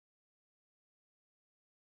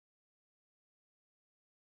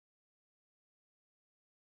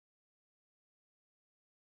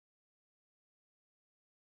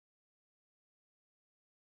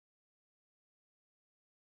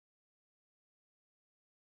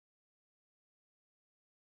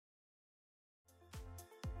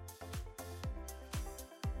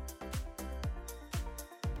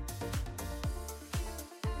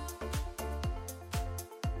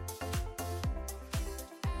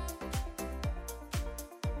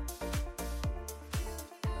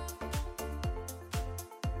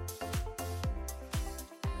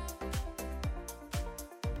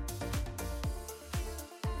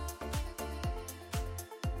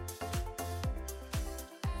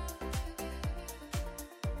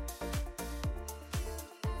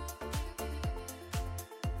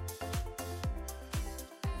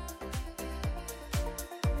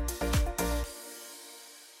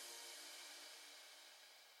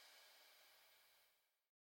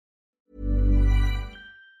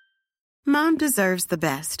 Mom deserves the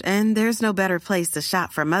best, and there's no better place to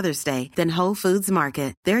shop for Mother's Day than Whole Foods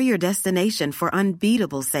Market. They're your destination for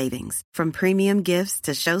unbeatable savings, from premium gifts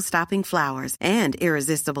to show-stopping flowers and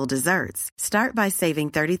irresistible desserts. Start by saving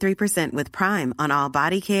 33% with Prime on all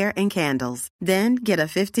body care and candles. Then get a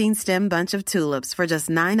 15-stem bunch of tulips for just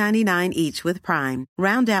 $9.99 each with Prime.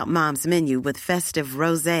 Round out Mom's menu with festive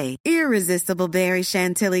rosé, irresistible berry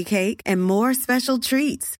chantilly cake, and more special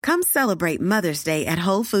treats. Come celebrate Mother's Day at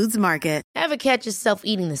Whole Foods Market. Ever catch yourself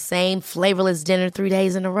eating the same flavorless dinner 3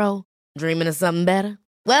 days in a row? Dreaming of something better?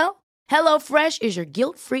 Well, HelloFresh is your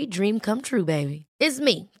guilt-free dream come true, baby. It's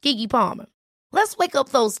me, Keke Palmer. Let's wake up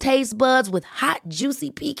those taste buds with hot,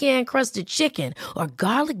 juicy pecan-crusted chicken or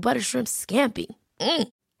garlic butter shrimp scampi.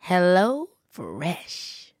 Hello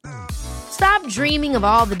Fresh. Stop dreaming of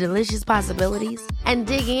all the delicious possibilities and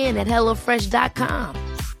dig in at HelloFresh.com.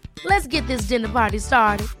 Let's get this dinner party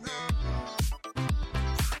started.